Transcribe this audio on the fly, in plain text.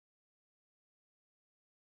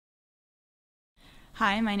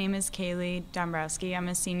Hi, my name is Kaylee Dombrowski. I'm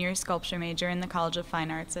a senior sculpture major in the College of Fine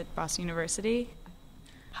Arts at Boston University.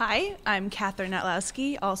 Hi, I'm Katherine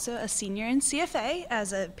Otlowski, also a senior in CFA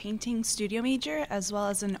as a painting studio major as well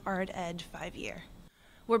as an art ed 5-year.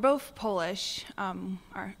 We're both Polish. I'm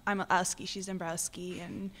Otlowski, she's Dombrowski,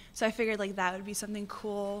 and so I figured that would be something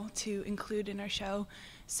cool to include in our show.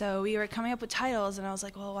 So we were coming up with titles, and I was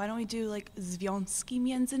like, well, why don't we do Związki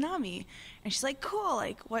między nami? And she's like, cool,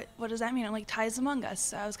 what does that mean? I'm like, ties among us.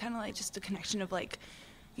 So I was kind of just a connection of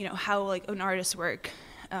how an artist's work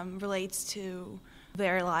relates to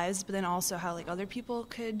their lives, but then also how other people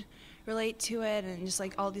could relate to it, and just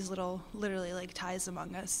all these little literally ties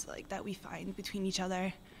among us that we find between each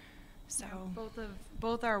other. So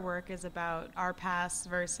both our work is about our past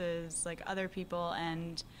versus other people,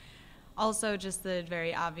 and also just the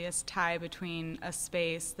very obvious tie between a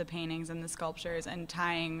space, the paintings and the sculptures, and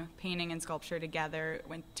tying painting and sculpture together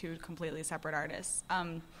with two completely separate artists.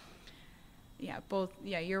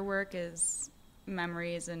 Your work is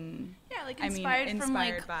memories and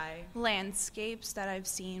inspired by landscapes that I've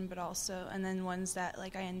seen, but also and then ones that I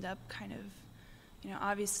end up kind of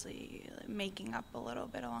obviously making up a little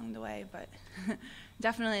bit along the way, but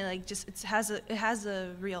definitely it has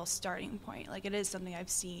a real starting point. It is something I've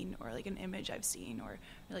seen, or an image I've seen, or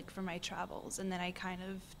from my travels, and then I kind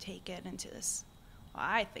of take it into this. Well,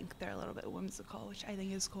 I think they're a little bit whimsical, which I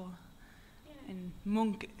think is cool. And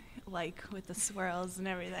Munch, with the swirls and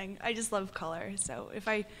everything. I just love color, so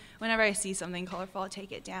whenever I see something colorful, I'll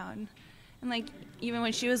take it down. And even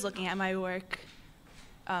when she was looking at my work,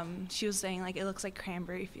 she was saying it looks like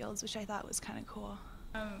cranberry fields, which I thought was kind of cool.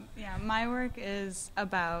 My work is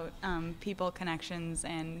about people connections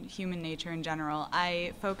and human nature in general.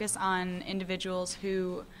 I focus on individuals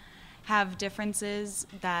who have differences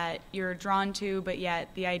that you're drawn to, but yet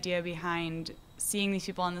the idea behind seeing these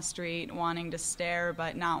people on the street wanting to stare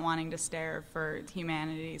but not wanting to stare for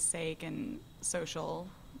humanity's sake and social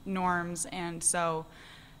norms. And so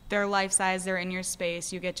they're life-size, they're in your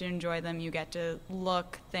space, you get to enjoy them, you get to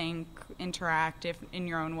look, think, interact in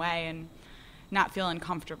your own way and not feel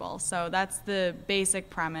uncomfortable. So that's the basic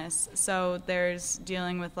premise. So there's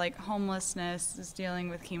dealing with homelessness, there's dealing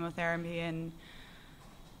with chemotherapy and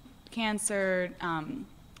cancer,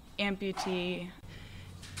 amputee.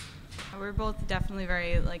 We're both definitely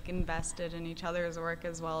very invested in each other's work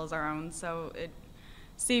as well as our own, so it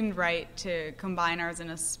seemed right to combine ours in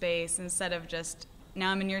a space instead of just,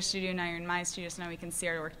 now I'm in your studio, now you're in my studio, so now we can see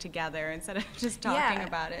our work together instead of just talking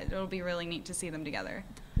about it. It'll be really neat to see them together.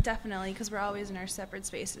 Definitely, because we're always in our separate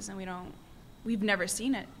spaces and we've never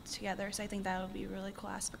seen it together, so I think that would be a really cool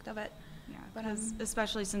aspect of it. Yeah, but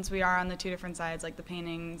especially since we are on the two different sides, the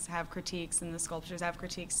paintings have critiques and the sculptures have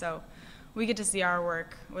critiques, so we get to see our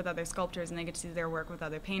work with other sculptors and they get to see their work with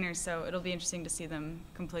other painters, so it'll be interesting to see them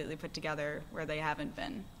completely put together where they haven't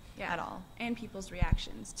been at all. And people's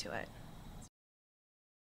reactions to it.